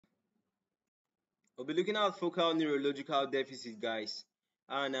We'll be looking at focal neurological deficits, guys.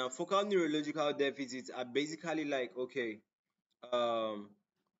 And focal neurological deficits are basically like, um,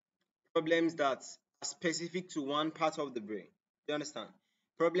 problems that are specific to one part of the brain. You understand?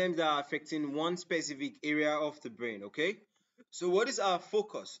 Problems that are affecting one specific area of the brain, okay? So what is our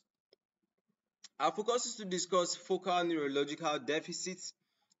focus? Our focus is to discuss focal neurological deficits.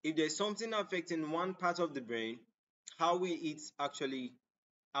 If there's something affecting one part of the brain, how will it actually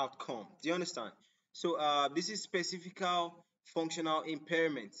outcome? Do you understand? So this is specific functional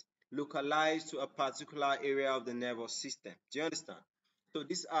impairment localized to a particular area of the nervous system. Do you understand? So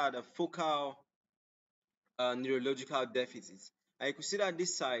these are the focal neurological deficits. And you can see that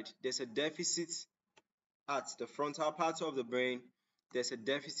this side, there's a deficit at the frontal part of the brain. There's a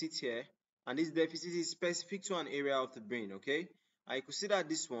deficit here, and this deficit is specific to an area of the brain, okay? And you can see that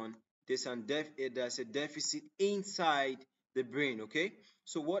this one, there's a deficit inside the brain, okay?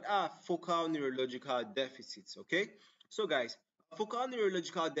 So what are focal neurological deficits, okay? So guys, a focal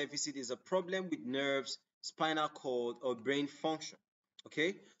neurological deficit is a problem with nerves, spinal cord, or brain function,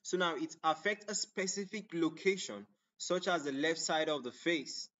 okay? So now it affects a specific location, such as the left side of the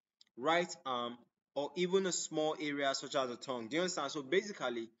face, right arm, or even a small area such as the tongue. Do you understand? So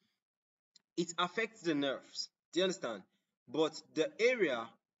basically, it affects the nerves. Do you understand? But the area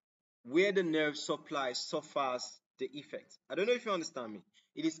where the nerve supply suffers the effect. I don't know if you understand me.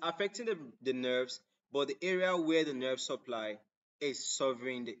 It is affecting the nerves, but the area where the nerve supply is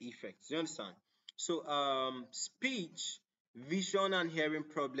suffering the effect. Do you understand? So speech, vision, and hearing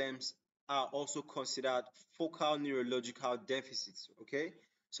problems are also considered focal neurological deficits. Okay,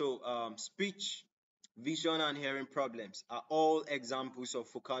 so speech, vision, and hearing problems are all examples of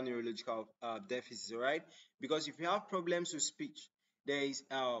focal neurological deficits. All right, because if you have problems with speech, there is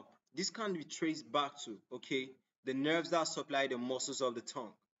this can be traced back to the nerves that supply the muscles of the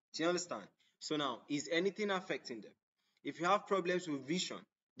tongue. Do you understand? So now, is anything affecting them? If you have problems with vision,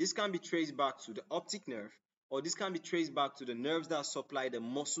 this can be traced back to the optic nerve, or this can be traced back to the nerves that supply the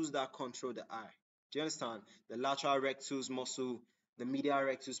muscles that control the eye. Do you understand? The lateral rectus muscle, the medial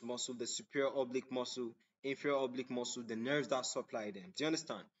rectus muscle, the superior oblique muscle, inferior oblique muscle, the nerves that supply them. Do you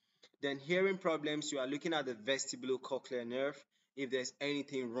understand? Then hearing problems, you are looking at the vestibulocochlear nerve, if there's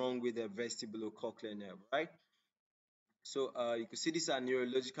anything wrong with the vestibulocochlear nerve, right? So you can see these are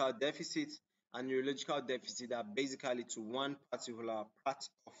neurological deficits, and neurological deficits are basically to one particular part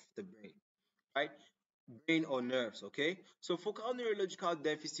of the brain, right? Brain or nerves, okay? So focal neurological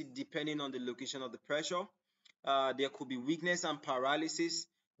deficit, depending on the location of the pressure, there could be weakness and paralysis.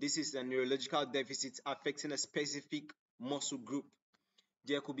 This is a neurological deficit affecting a specific muscle group.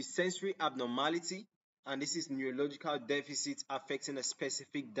 There could be sensory abnormality, and this is neurological deficit affecting a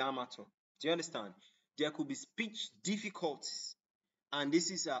specific dermatome. Do you understand? There could be speech difficulties, and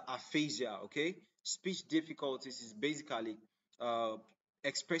this is aphasia, okay? Speech difficulties is basically uh,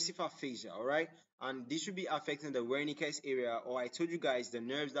 expressive aphasia, all right? And this should be affecting the Wernicke's area, or I told you guys, the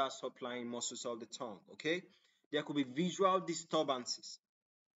nerves that are supplying muscles of the tongue, okay? There could be visual disturbances.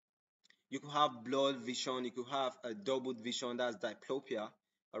 You could have blurred vision, you could have a doubled vision, that's diplopia,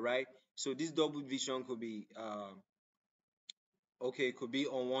 all right? So this doubled vision could be it could be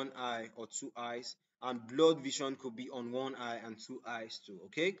on one eye or two eyes, and blurred vision could be on one eye and two eyes too,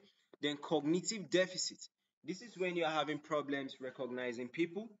 okay? Then cognitive deficit. This is when you're having problems recognizing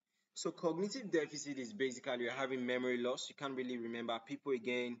people. So cognitive deficit is basically you're having memory loss, you can't really remember people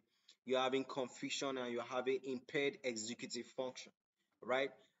again, you're having confusion, and you're having impaired executive function, right?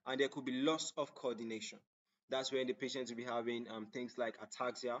 And there could be loss of coordination. That's when the patient will be having things like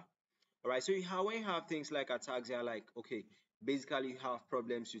ataxia. All right, so when you have things like ataxia, like basically you have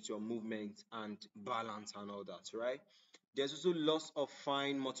problems with your movement and balance and all that, right? There's also loss of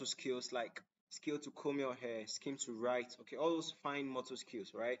fine motor skills, like skill to comb your hair, skill to write, all those fine motor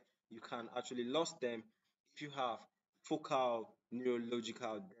skills, right? You can actually lose them if you have focal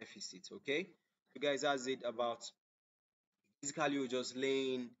neurological deficits, okay? So guys, that's it about basically we're just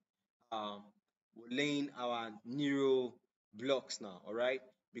um laying our neuro blocks now, all right?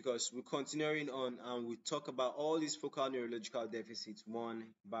 Because we're continuing on and we talk about all these focal neurological deficits one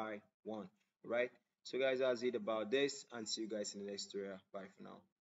by one, right? So guys, that's it about this, and see you guys in the next tutorial. Bye for now.